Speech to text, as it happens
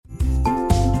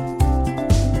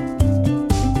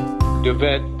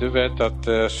Du vet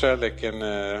att kärleken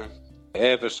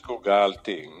överskuggar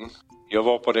allting. Jag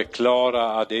var på det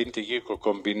klara att det inte gick att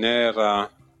kombinera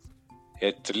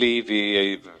ett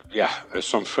liv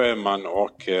som sjöman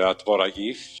och att vara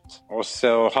gift. Och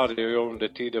så hade jag under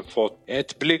tiden fått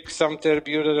ett blygsamt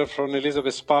erbjudande från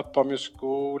Elisabeths pappa om jag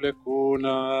skulle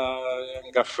kunna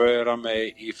engagera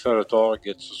mig i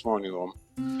företaget så småningom.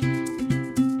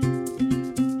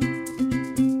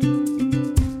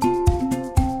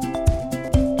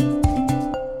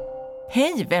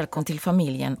 Hej, välkommen till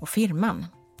Familjen och firman.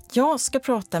 Jag ska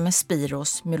prata med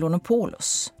Spiros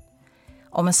Milonopoulos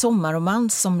om en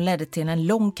sommarromans som ledde till en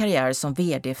lång karriär som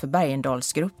vd för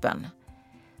Bergendalsgruppen,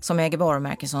 som äger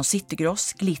varumärken som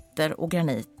Citygross, Glitter och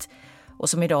Granit och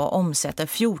som idag omsätter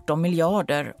 14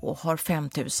 miljarder och har 5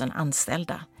 000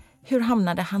 anställda. Hur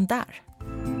hamnade han där?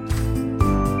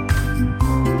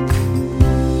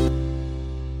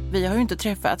 Vi har ju inte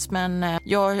träffats, men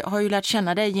jag har ju lärt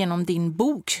känna dig genom din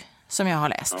bok som jag har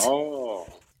läst. Oh.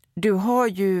 Du har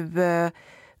ju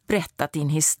berättat din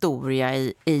historia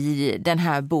i den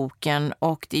här boken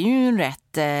och det är ju en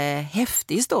rätt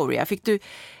häftig historia. Fick du,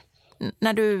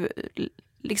 när du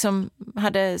liksom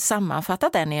hade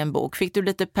sammanfattat den i en bok, fick du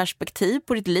lite perspektiv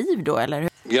på ditt liv då, eller?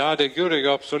 Ja, det gjorde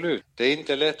jag absolut. Det är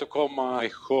inte lätt att komma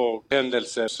ihåg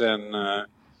händelser sedan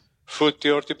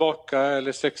 70 år tillbaka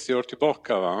eller 60 år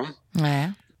tillbaka, va?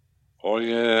 Nej. Och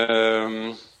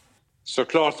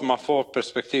såklart man får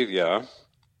perspektiv, ja.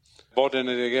 Både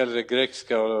när det gäller det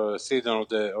grekiska sidan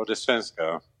och det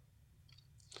svenska.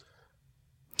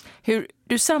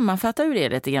 Du sammanfattar ju det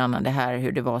lite grann, det här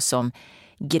hur det var som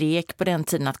grek på den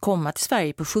tiden att komma till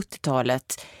Sverige på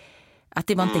 70-talet. Att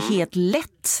det var inte helt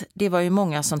lätt. Det var ju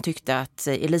många som tyckte att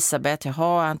Elisabeth,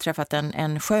 han träffat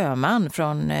en sjöman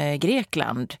från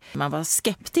Grekland. Man var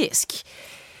skeptisk.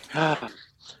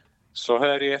 Så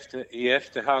här i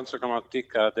efterhand så kan man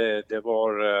tycka att det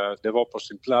var på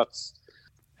sin plats.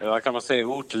 Eller kan man säga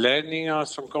utlänningar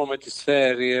som kommer till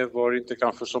Sverige var inte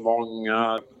kanske så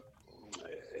många.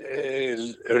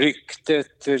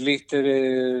 Ryktet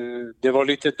det var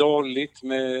lite dåligt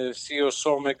med si och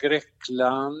så med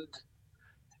Grekland.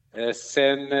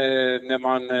 Sen när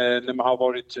man har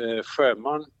varit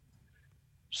sjöman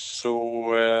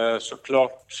så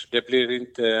klart det blir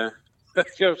inte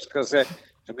jag ska säga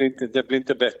det blir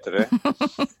inte bättre.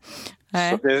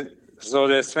 Så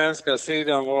det svenska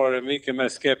sidan var mycket mer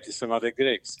skeptisk än vad det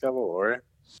grekiska var.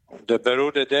 Det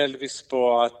berodde delvis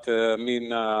på att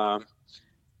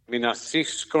mina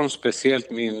syskon,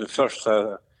 speciellt min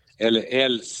första eller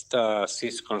äldsta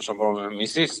syskon som var med min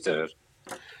syster,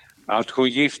 att hon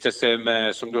gifte sig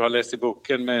med, som du har läst i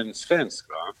boken, med en svensk,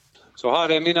 va? Så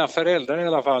hade mina föräldrar i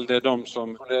alla fall, det är de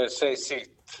som säger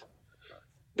sitt.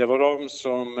 Det var de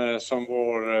som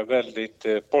var väldigt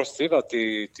positiva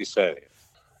till Sverige.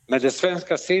 Men den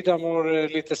svenska sidan var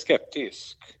lite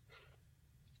skeptisk.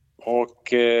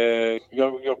 Och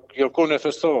jag kunde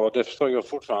förstå, det förstår jag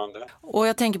fortfarande. Och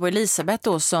jag tänker på Elisabeth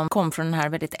då, som kom från den här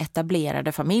väldigt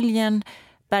etablerade familjen,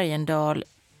 Bergendal,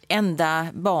 enda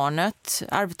barnet,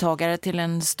 arvtagare till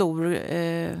en stor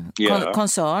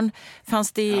koncern.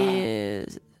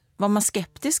 Var man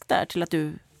skeptisk där till att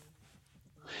du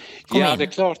kom in? Ja, det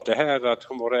är klart det här att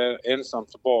hon var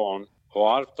ensamt barn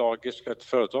och arvtagerska till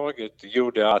företaget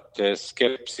gjorde att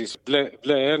skepsis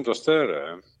blev ändå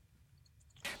större.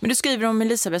 Men du skriver om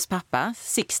Elisabeths pappa,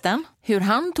 Sixten, hur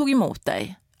han tog emot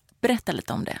dig. Berätta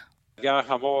lite om det. Ja,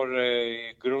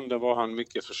 i grunden var han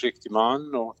mycket försiktig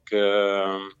man och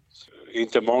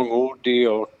inte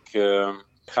mångordig och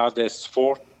hade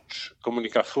svårt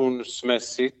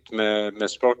kommunikationsmässigt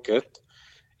med språket.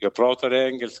 Jag pratade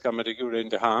engelska men det gjorde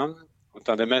inte han.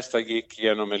 Utan det mesta gick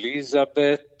genom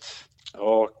Elisabeth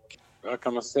och vad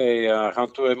kan man säga,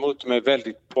 han tog emot mig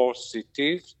väldigt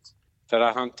positivt. För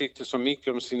att han tyckte så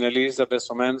mycket om sin Elisabeth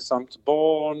som ensamt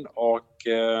barn och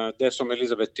det som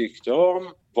Elisabeth tyckte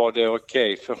om var det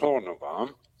okej för honom, va?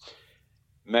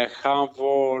 Men han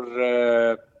var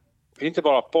inte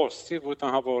bara positiv utan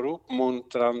han var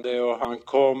uppmuntrande och han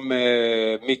kom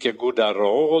med mycket goda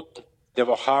råd. Det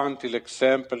var han till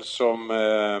exempel som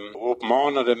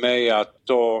uppmanade mig att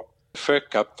ta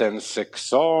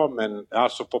sjökaptensexamen,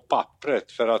 alltså på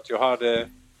pappret, för att jag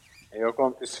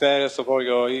kom till Sverige så var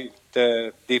jag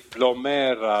inte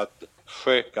diplomerad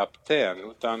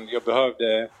sjökapten utan jag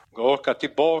behövde åka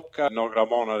tillbaka några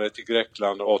månader till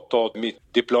Grekland och ta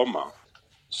mitt diploma.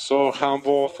 Så han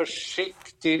var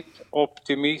försiktigt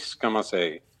optimist kan man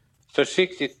säga,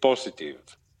 försiktigt positiv.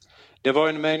 Det var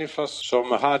en människa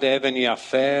som hade även i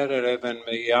affärer, även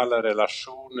i alla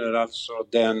relationer, alltså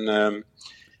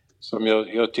som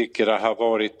jag tycker har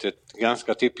varit ett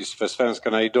ganska typiskt för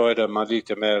svenskarna. Idag är man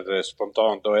lite mer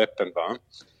spontant och öppen, va?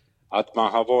 Att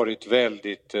man har varit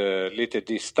väldigt lite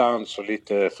distans och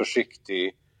lite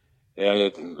försiktig.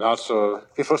 Alltså,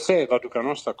 vi får se vad du kan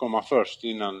åstadkomma först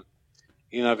innan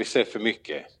vi ser för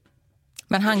mycket.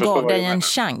 Men han gav dig en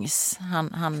chans.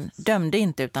 Han dömde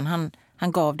inte, utan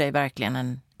han gav dig verkligen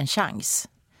en chans.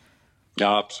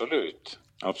 Ja, absolut.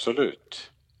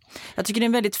 Absolut. Jag tycker det är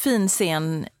en väldigt fin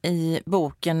scen i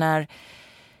boken när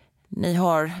ni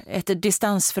har ett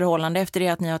distansförhållande efter det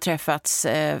att ni har träffats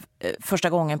första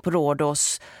gången på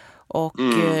Rhodos. Och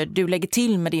du lägger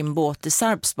till med din båt i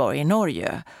Sarpsborg i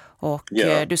Norge. Och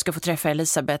du ska få träffa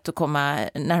Elisabeth och komma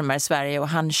närmare Sverige. Och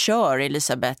han kör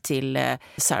Elisabeth till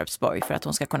Sarpsborg för att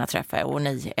hon ska kunna träffa er. Och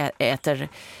ni äter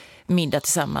middag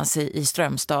tillsammans i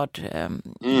Strömstad.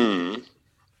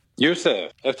 Just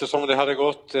det, eftersom det hade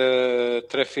gått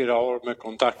 3-4 år med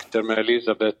kontakter med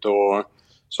Elisabeth, och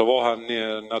så var han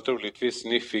naturligtvis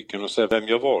nyfiken och se vem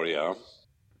jag var, ja.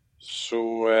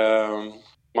 Så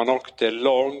man åkte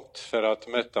långt för att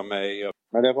möta mig.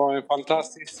 Men det var en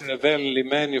fantastiskt vänlig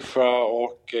människa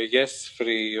och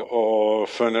gästfri och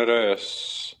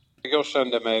generös. Jag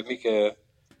kände mig mycket,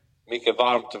 mycket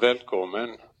varmt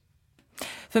välkommen.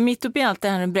 För mitt uppe i allt det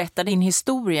här, berättar din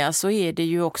historia, så är det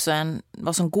ju också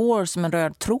vad som går som en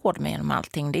röd tråd med genom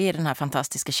allting. Det är den här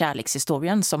fantastiska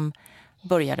kärlekshistorien som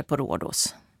började på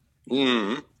Rhodos.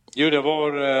 Jo, det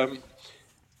var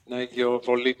när jag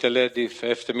var lite ledig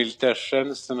efter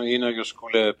militärtjänsten och innan jag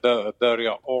skulle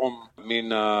börja om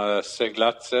mina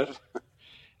seglatser.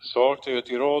 Så åkte jag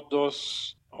till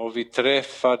Rhodos och vi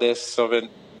träffades av en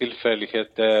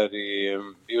tillfällighet där i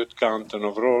utkanten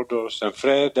av Rhodos en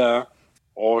fredag.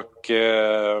 Och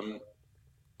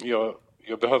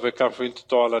jag behöver kanske inte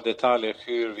ta alla detaljer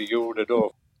hur vi gjorde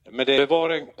då. Men det var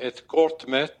ett kort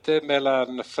möte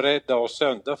mellan fredag och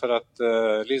söndag för att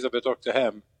Elisabeth åkte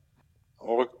hem.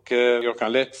 Och jag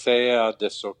kan lätt säga att det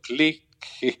så klick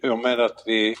i och med att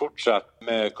vi fortsatt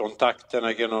med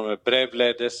kontakterna genom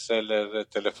brevledes eller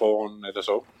telefon eller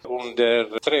så.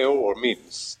 Under 3 år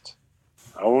minst.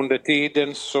 Under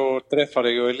tiden så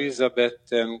träffade jag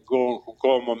Elisabeth en gång. Hon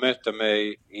kom och mötte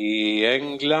mig i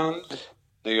England.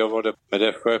 När jag var med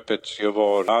det skeppet, jag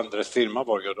var andra firma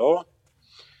var jag då.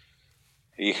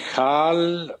 I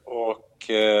Hall, och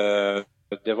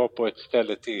det var på ett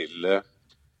ställe till.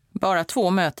 Bara 2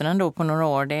 möten ändå på några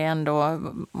år. Det är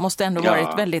måste ändå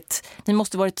varit ni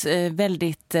måste varit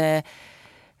väldigt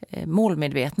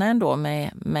målmedvetna ändå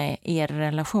med er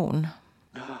relation.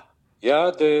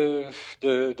 Ja,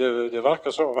 det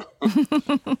verkar så.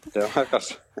 Det verkar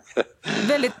så.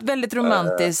 Väldigt, väldigt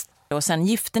romantiskt. Och sen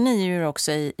gifte ni ju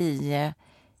också i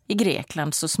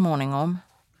Grekland så småningom.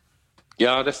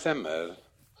 Ja, det stämmer.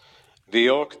 Vi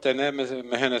åkte ner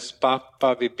med hennes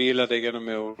pappa. Vi bilade genom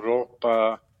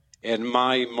Europa en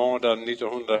maj månad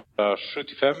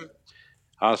 1975.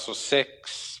 Alltså 6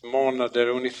 månader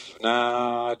ungefär.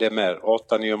 Nej, det är mer.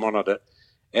 8-9 månader.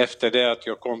 Efter det att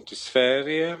jag kom till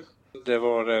Sverige. Det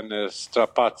var en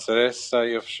strapatsresa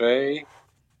i och för sig.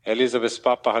 Elisabeths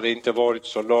pappa hade inte varit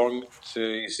så långt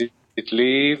i sitt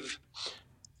liv.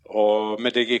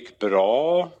 Men det gick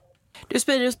bra. Du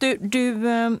Spiros,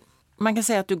 man kan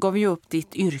säga att du gav ju upp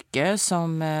ditt yrke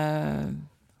som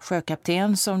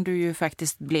sjökapten, som du ju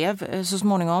faktiskt blev så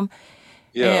småningom.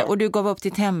 Ja. Och du gav upp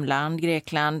ditt hemland,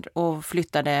 Grekland, och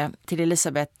flyttade till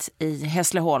Elisabeth i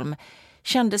Hässleholm.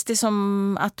 Kändes det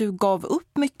som att du gav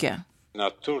upp mycket?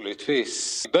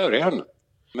 Naturligtvis i början,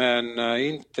 men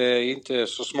inte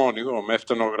så småningom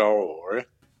efter några år.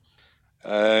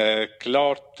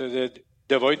 Klart,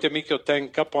 det var inte mycket att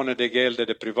tänka på när det gällde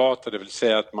det privata, det vill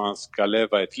säga att man ska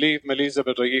leva ett liv med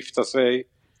Elisabeth och gifta sig.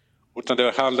 Utan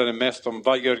det handlade mest om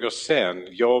vad gör jag sen,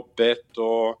 jobbet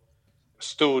och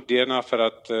studierna, för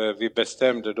att vi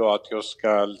bestämde då att jag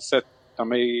ska sätta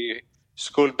mig i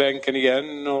skolbänken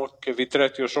igen och vid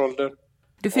 30-årsåldern.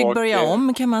 Du fick börja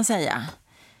om, kan man säga.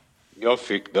 Jag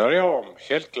fick börja om,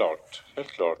 helt klart.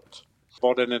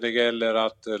 Både när det gäller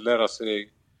att lära sig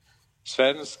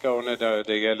svenska och när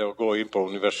det gäller att gå in på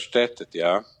universitetet,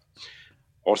 ja.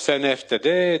 Och sen efter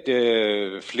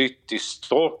det flytt till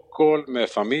Stockholm med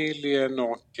familjen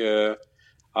och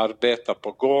arbeta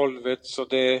på golvet. Så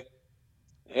det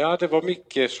var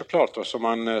mycket såklart då,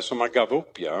 som man gav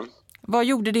upp, ja. Vad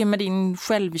gjorde det med din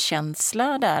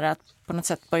självkänsla där, att på något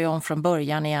sätt börja om från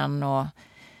början igen, och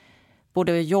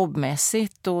både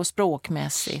jobbmässigt och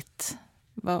språkmässigt?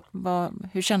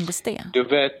 Hur kändes det?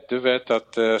 Du vet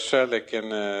att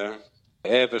kärleken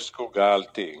överskuggar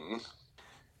allting.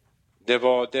 Det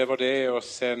var det, och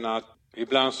sen att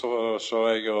ibland så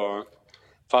är jag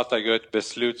fattar jag ett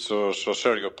beslut så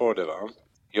kör jag på det. Va?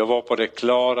 Jag var på det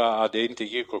klara att det inte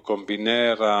gick att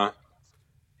kombinera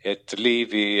ett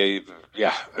liv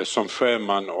som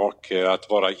sjöman och att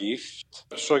vara gift.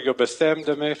 Så jag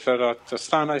bestämde mig för att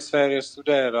stanna i Sverige,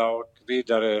 studera och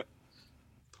vidare.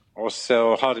 Och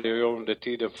så hade jag under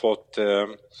tiden fått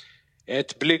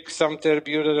ett blygsamt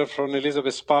erbjudande från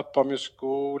Elisabeths pappa om jag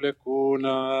skulle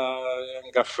kunna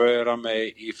engagera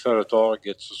mig i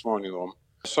företaget så småningom.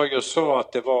 Så jag sa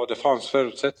att det fanns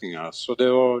förutsättningar. Så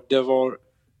det var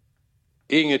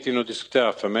ingenting att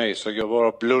diskutera för mig, så jag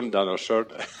bara blundade och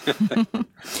körde.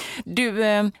 Du,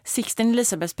 Sixten,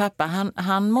 Elisabeths pappa,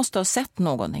 han måste ha sett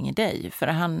någonting i dig, för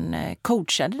han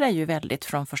coachade dig ju väldigt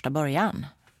från första början.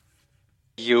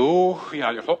 Jo,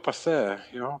 jag hoppas det.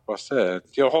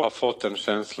 Jag har fått en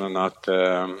känslan att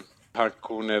han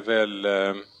kunde väl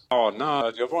ana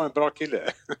att jag var en bra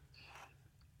kille.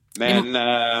 Men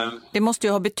det måste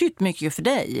ju ha betytt mycket för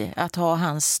dig att ha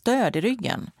hans stöd i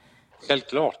ryggen. Helt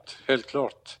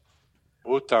klart.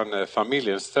 Utan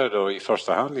familjens stöd och i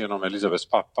första hand genom Elisabeths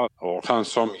pappa och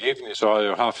hans omgivning så har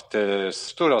jag haft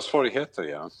stora svårigheter,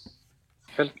 ja.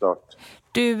 Helt klart.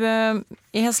 Du,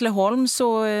 i Hässleholm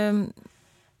så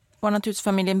var naturligtvis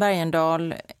familjen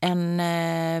Bergendahl en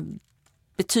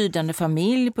betydande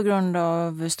familj på grund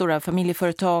av stora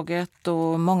familjeföretaget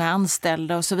och många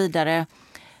anställda och så vidare.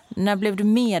 När blev du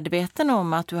medveten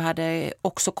om att du hade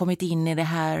också kommit in i det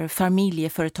här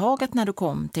familjeföretaget när du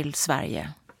kom till Sverige?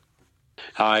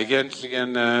 Ja,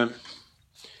 egentligen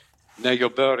när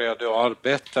jag började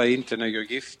arbeta, inte när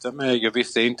jag gifte mig. Jag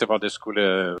visste inte vad det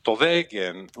skulle ta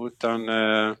vägen, utan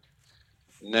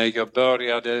när jag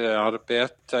började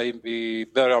arbeta i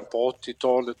början på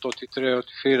 80-talet,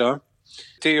 83-84.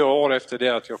 10 år efter det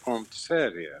att jag kom till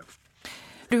Sverige.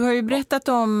 Du har ju berättat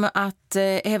om att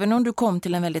även om du kom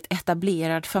till en väldigt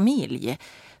etablerad familj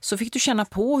så fick du känna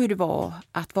på hur det var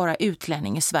att vara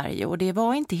utlänning i Sverige, och det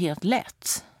var inte helt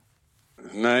lätt.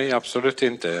 Nej, absolut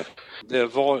inte. Det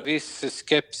var viss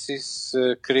skepsis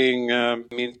kring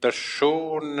min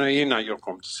person innan jag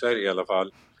kom till Sverige i alla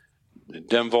fall.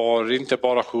 Den var inte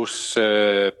bara hos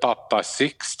pappa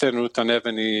Sixten utan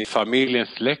även i familjens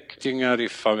släktingar,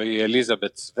 i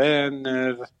Elisabeths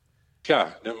vänner. Ja,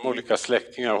 de olika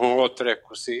släktingar. Hon har 3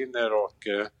 kusiner och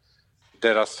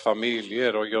deras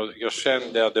familjer, och jag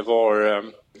kände att det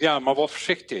var, man var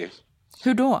försiktig.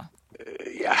 Hur då?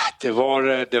 Ja,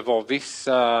 det var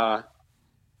vissa,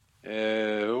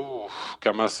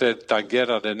 kan man säga,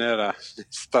 tangerade nära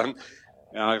nästan.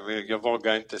 Jag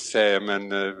vågar inte säga, men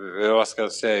vad ska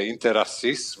jag säga, inte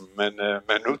rasism,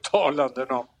 men uttalanden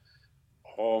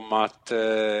om att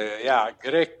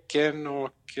greken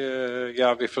och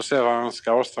vi får se vad han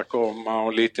ska åstadkomma,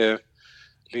 och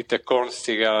lite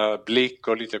konstiga blick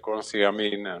och lite konstiga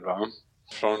minnen, va?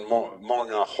 Från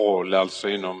många håll, alltså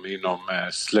inom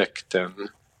släkten.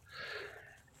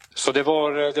 Så det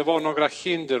var några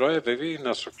hinder att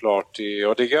övervinna såklart,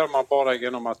 och det gör man bara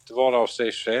genom att vara av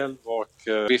sig själv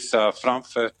och visa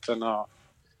framfötterna.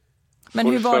 Men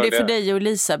hur var det för dig och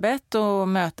Elisabeth att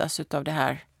mötas av det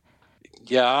här?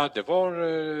 Ja, det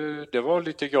var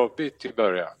lite jobbigt i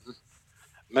början.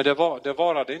 Men det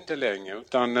varade inte länge,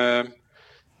 utan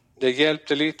det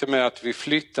hjälpte lite med att vi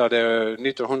flyttade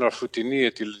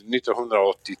 1979 till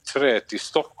 1983 till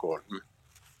Stockholm.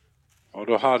 Och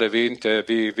då hade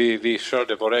vi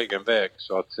körde vår egen väg,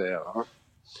 så att säga.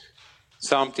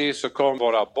 Samtidigt så kom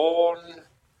våra barn.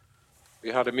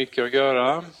 Vi hade mycket att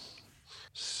göra.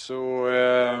 Så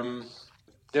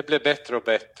det blev bättre och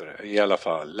bättre i alla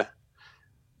fall.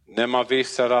 När man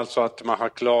visar alltså att man har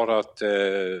klarat,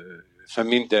 för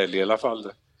min del i alla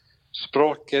fall,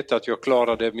 språket, att jag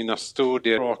klarade mina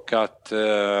studier och att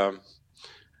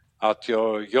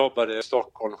jag jobbade i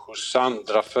Stockholm hos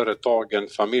andra företag än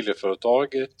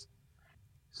familjeföretaget.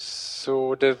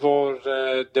 Så det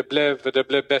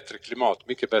blev bättre klimat,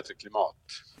 mycket bättre klimat.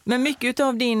 Men mycket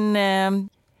av din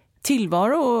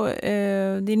tillvaro,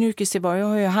 din yrkestillvaro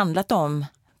har ju handlat om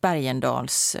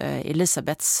Bergendahls,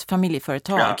 Elisabeths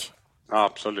familjeföretag. Ja,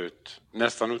 absolut.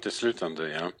 Nästan uteslutande,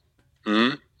 ja.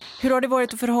 Mm. Hur har det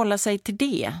varit att förhålla sig till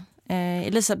det?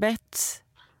 Elisabeth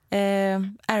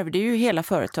ärvde ju hela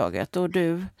företaget och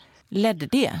du ledde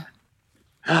det.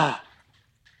 Ja.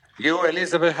 Jo,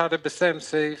 Elisabeth hade bestämt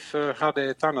sig hade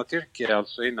ett annat yrke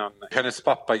alltså innan hennes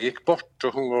pappa gick bort,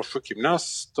 och hon var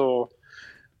sjukgymnast, och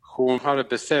hon hade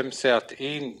bestämt sig att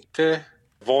inte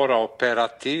vara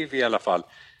operativ i alla fall.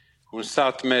 Hon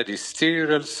satt med i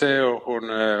styrelse, och hon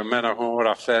har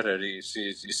affärer i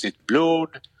sitt blod,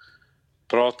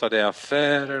 pratade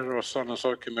affärer och sådana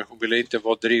saker, men hon ville inte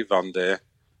vara drivande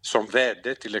som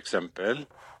vd till exempel.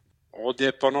 Och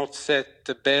det på något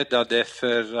sätt bäddade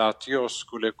för att jag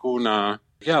skulle kunna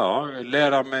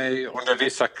lära mig under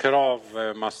vissa krav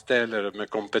man ställer med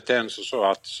kompetens och så,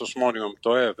 att så småningom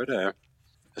ta över det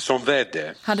som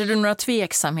vd. Hade du några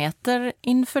tveksamheter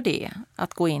inför det,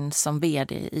 att gå in som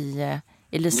vd i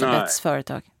Elisabeths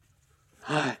företag?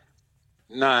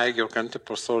 Nej, jag kan inte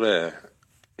påstå det.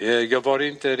 Jag var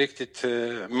inte riktigt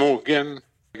mogen.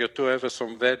 Jag tog över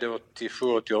som vd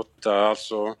 87-88,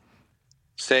 alltså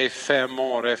säg 5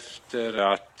 år efter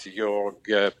att jag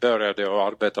började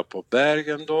att arbeta på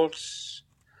Bergendahls.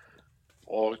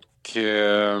 Och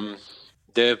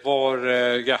det var,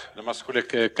 när man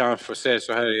skulle kanske säga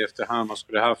så här i efterhand, man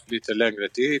skulle haft lite längre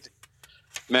tid.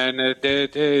 Men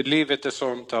livet är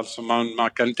sånt, alltså man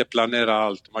kan inte planera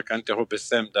allt, man kan inte ha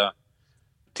bestämda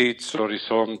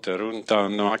tidshorisonter,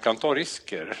 utan man kan ta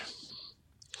risker.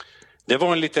 Det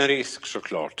var en liten risk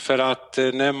såklart, för att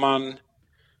när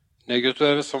jag tog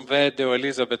över som vd och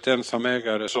Elisabeth ensam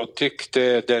ägare, så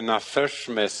tyckte den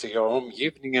affärsmässiga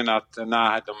omgivningen att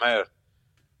nej,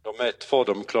 de är två,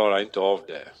 de klarar inte av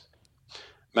det.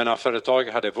 Men när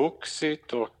företaget hade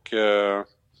vuxit och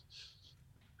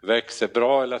växer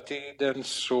bra hela tiden,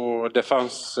 så det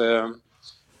fanns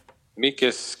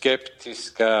mycket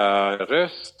skeptiska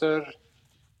röster.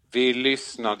 Vi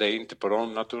lyssnade inte på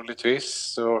dem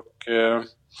naturligtvis, och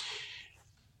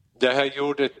det här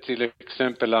gjorde till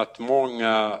exempel att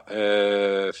många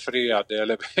friade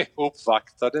eller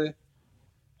uppvaktade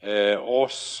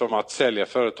oss som att sälja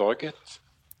företaget.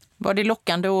 Var det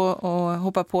lockande att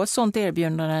hoppa på ett sånt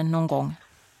erbjudande någon gång?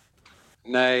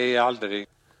 Nej, aldrig.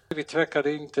 Vi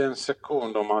tvekade inte en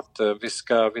sekund om att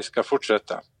vi ska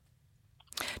fortsätta.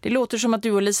 Det låter som att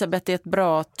du och Elisabeth är ett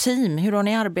bra team. Hur har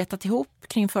ni arbetat ihop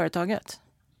kring företaget?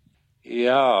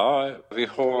 Ja, vi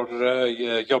har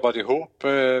jobbat ihop.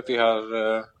 Vi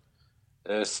har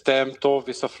stämt av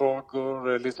vissa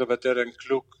frågor. Elisabeth är en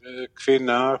klok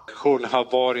kvinna. Hon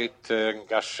har varit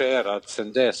engagerad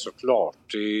sedan det, såklart.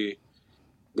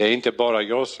 Det är inte bara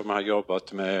jag som har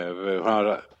jobbat med.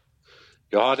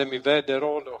 Jag hade min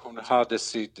vd-roll och hon hade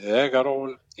sitt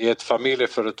ägarroll. I ett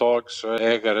familjeföretag så är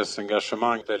ägarens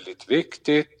engagemang väldigt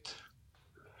viktigt.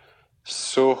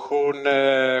 Så hon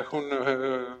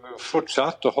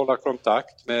fortsatte att hålla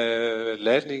kontakt med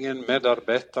ledningen,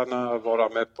 medarbetarna, vara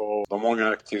med på många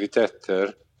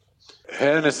aktiviteter.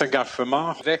 Hennes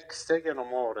engagemang växte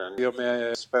genom åren i och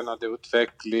med spännande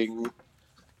utveckling,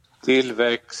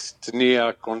 tillväxt,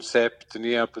 nya koncept,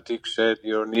 nya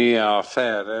butikskedjor, nya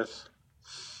affärer.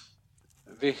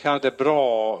 Vi hade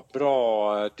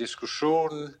bra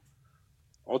diskussion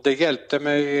och det hjälpte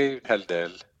mig en hel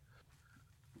del.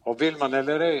 Och vill man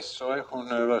eller ej, så är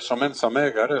hon som ensam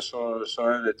ägare, så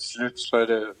är det till slut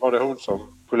var det hon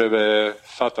som skulle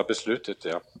fatta beslutet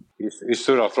i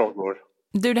stora frågor.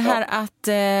 Du, det här att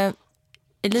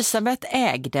Elisabeth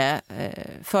ägde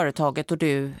företaget och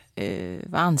du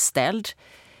var anställd.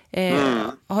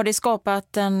 Har det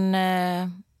skapat en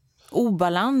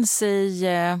obalans i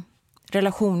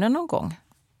relationen någon gång?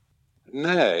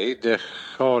 Nej, det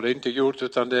har det inte gjort,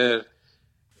 utan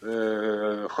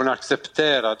hon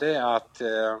accepterade att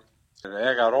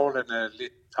ägarrollen är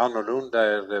lite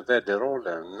annorlunda än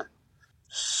vd-rollen.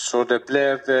 Så det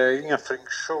blev inga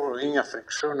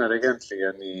friktioner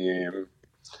egentligen.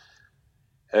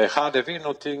 Hade vi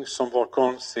någonting som var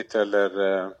konstigt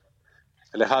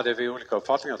eller hade vi olika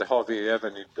uppfattningar, det har vi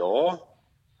även idag.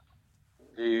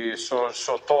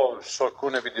 Så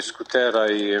kunde vi diskutera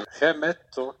i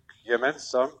hemmet och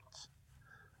gemensamt.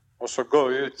 Och så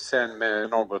gå ut sen med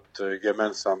något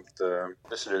gemensamt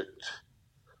beslut.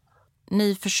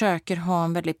 Ni försöker ha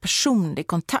en väldigt personlig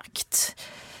kontakt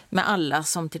med alla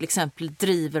som till exempel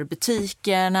driver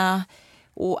butikerna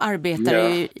och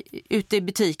arbetar ute i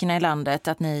butikerna i landet,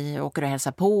 att ni åker och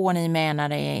hälsar på och ni menar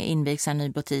det invigs en ny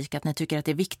butik, att ni tycker att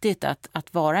det är viktigt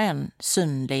att vara en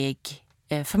synlig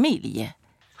familj.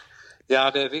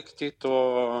 Ja, det är viktigt,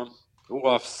 och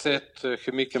oavsett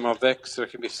hur mycket man växer,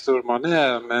 hur mycket stor man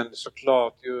är, men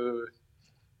såklart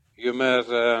ju mer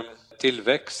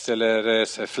tillväxt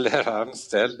eller fler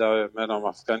anställda, men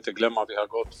man ska inte glömma att vi har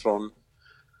gått från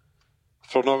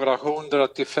några 100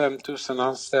 till 5 000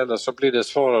 anställda, så blir det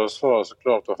svårare och svårare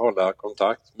såklart att hålla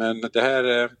kontakt. Men det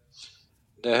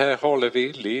här håller vi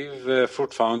i liv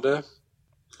fortfarande.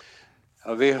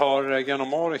 Vi har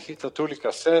genom åren hittat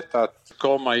olika sätt att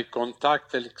komma i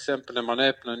kontakt. Till exempel när man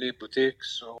öppnar en ny butik,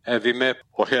 så är vi med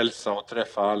och hälsa och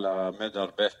träffa alla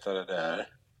medarbetare där.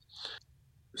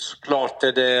 Såklart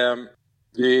är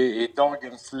i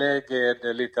dagens läge är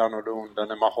det lite annorlunda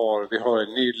när vi har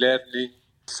en ny ledning.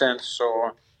 Sen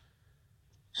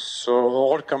så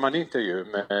orkar man inte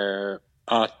med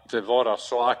att vara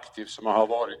så aktiv som man har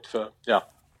varit för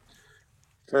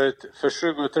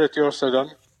 20-30 år sedan.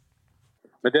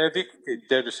 Men det är viktigt,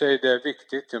 det du säger, det är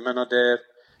viktigt. Jag menar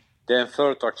det är en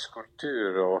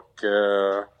företagskultur och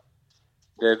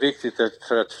det är viktigt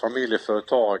för ett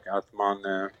familjeföretag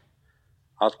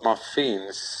att man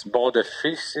finns både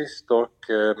fysiskt och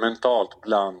mentalt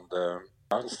bland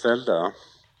anställda.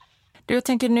 Jag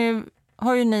tänker, nu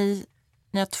har ju ni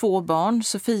har 2 barn,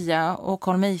 Sofia och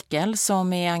Carl Mikael,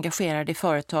 som är engagerade i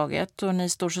företaget, och ni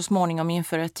står så småningom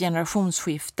inför ett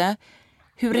generationsskifte.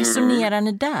 Hur resonerar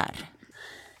ni där?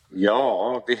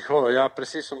 Ja,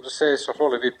 precis som du säger så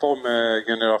håller vi på med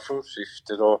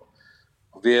generationsskiftet och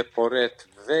vi är på rätt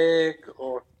väg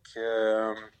och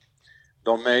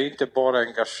de är inte bara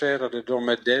engagerade, de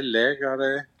är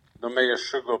delägare. De är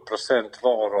 20%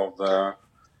 var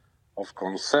av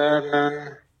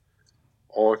koncernen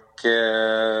och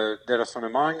det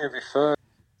resonemanget vi för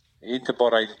inte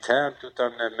bara internt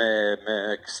utan med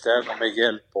externa, med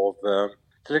hjälp av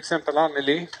till exempel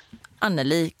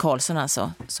Anneli Karlsson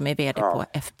alltså, som är vd på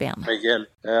FBN. Med hjälp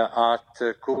att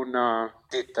kunna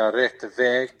hitta rätt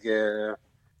väg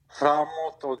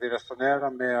framåt, och vi resonerar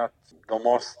med att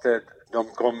de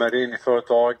kommer in i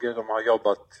företaget, de har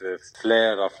jobbat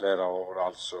flera år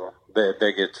alltså,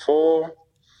 bägge två.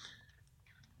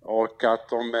 Och att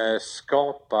de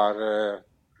skapar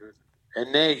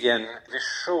en egen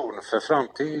vision för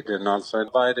framtiden, alltså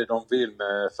vad är det de vill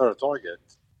med företaget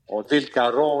och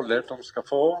vilka roller de ska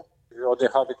få. Ja,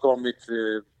 det har vi kommit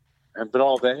en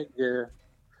bra väg.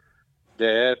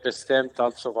 Det är bestämt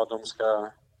alltså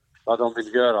vad de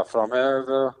vill göra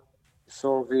framöver.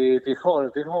 Så vi har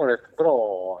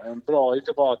en bra,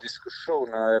 inte bara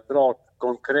diskussioner, bra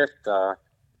konkreta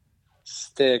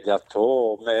steg att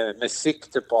ta med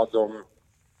sikte på att de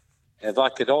en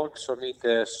vacker dag som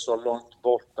inte är så långt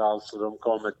bort, alltså de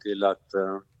kommer till att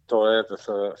ta över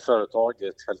för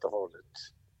företaget helt och hållet.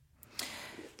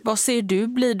 Vad ser du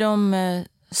blir de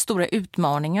stora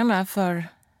utmaningarna för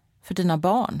dina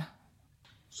barn?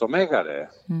 Som ägare?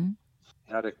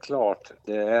 Ja, det är klart.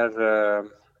 Det är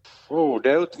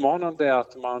utmanande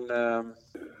att man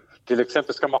till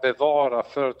exempel ska man bevara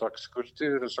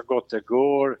företagskulturen så gott det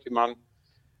går.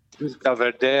 Vilka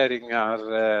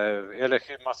värderingar eller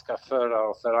hur man ska föra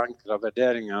och förankra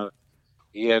värderingar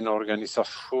i en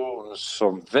organisation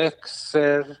som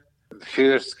växer.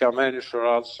 Hur ska människor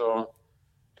alltså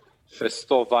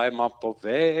förstå vad är man på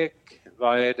väg?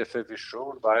 Vad är det för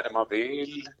vision? Vad är det man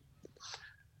vill?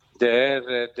 Det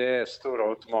är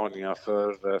stora utmaningar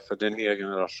för den nya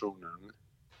generationen.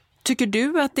 Tycker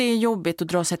du att det är jobbigt att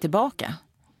dra sig tillbaka?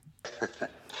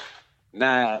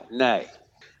 Nej.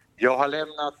 Jag har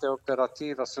lämnat det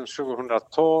operativa sedan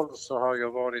 2012, så har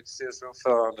jag varit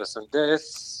styrelseordförande sedan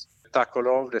dess. Tack och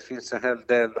lov, det finns en hel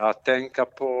del att tänka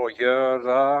på och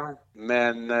göra.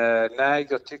 Men nej,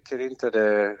 jag tycker inte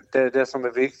det. Det som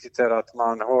är viktigt är att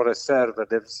man har reserver,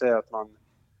 det vill säga att man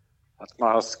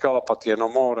har skapat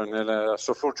genom åren, eller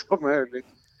så fort som möjligt,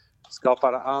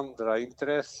 skapar andra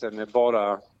intressen än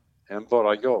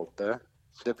bara jobb.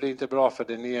 Det blir inte bra för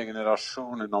den nya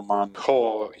generationen om man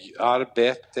har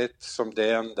arbetet som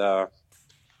det enda,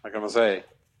 vad kan man säga,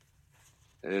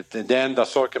 det enda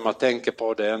saken man tänker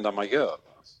på, det enda man gör.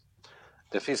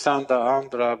 Det finns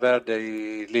andra värden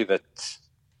i livet.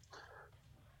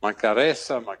 Man kan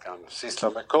resa, man kan syssla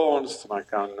med konst, man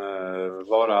kan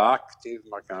vara aktiv,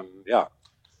 man kan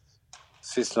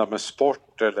syssla med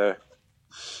sport eller...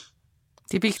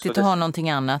 Det är viktigt att ha någonting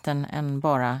annat än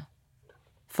bara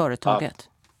företaget.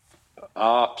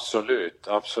 Absolut.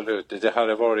 Det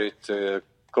hade varit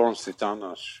konstigt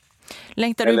annars.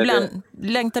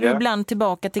 Längtar du ibland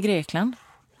tillbaka till Grekland?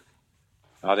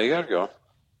 Ja, det gör jag.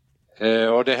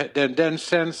 Och den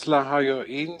känslan har jag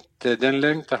inte, den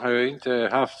längtan har jag inte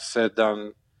haft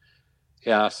sedan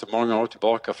så många år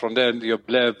tillbaka. Från den jag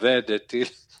blev vd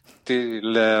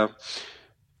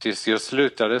tills jag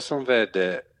slutade som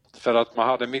vd, för att man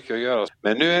hade mycket att göra.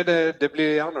 Men nu det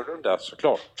blir annorlunda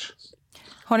såklart.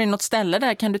 Har ni något ställe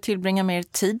där? Kan du tillbringa mer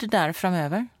tid där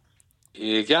framöver?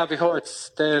 Ja, vi har ett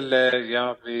ställe,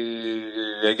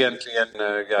 egentligen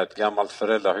ett gammalt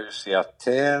föräldrahus i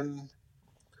Aten.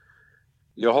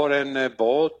 Jag har en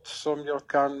båt som jag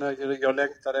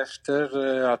längtar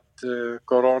efter att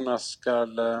corona ska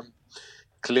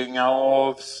klinga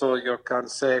av så jag kan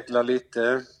segla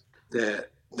lite.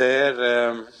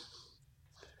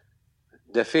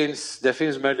 Det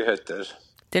finns möjligheter.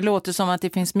 Det låter som att det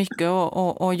finns mycket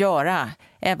att göra,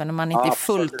 även om man inte är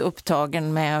fullt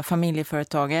upptagen med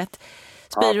familjeföretaget.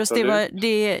 Spiros,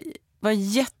 det var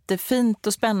jättefint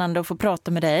och spännande att få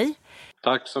prata med dig.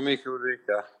 Tack så mycket,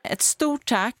 Ulrika. Ett stort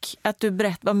tack att du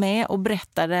var med och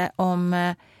berättade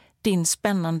om din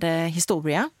spännande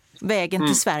historia, vägen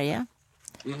till Sverige.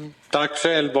 Tack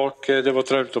själv, och det var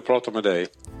trevligt att prata med dig.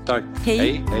 Tack.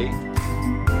 Hej. Hej.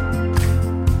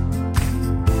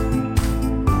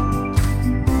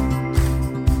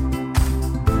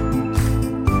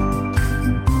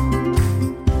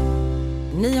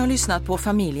 Ni har lyssnat på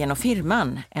Familjen och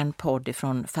firman, en podd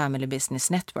från Family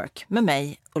Business Network med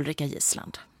mig, Ulrika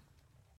Gisland.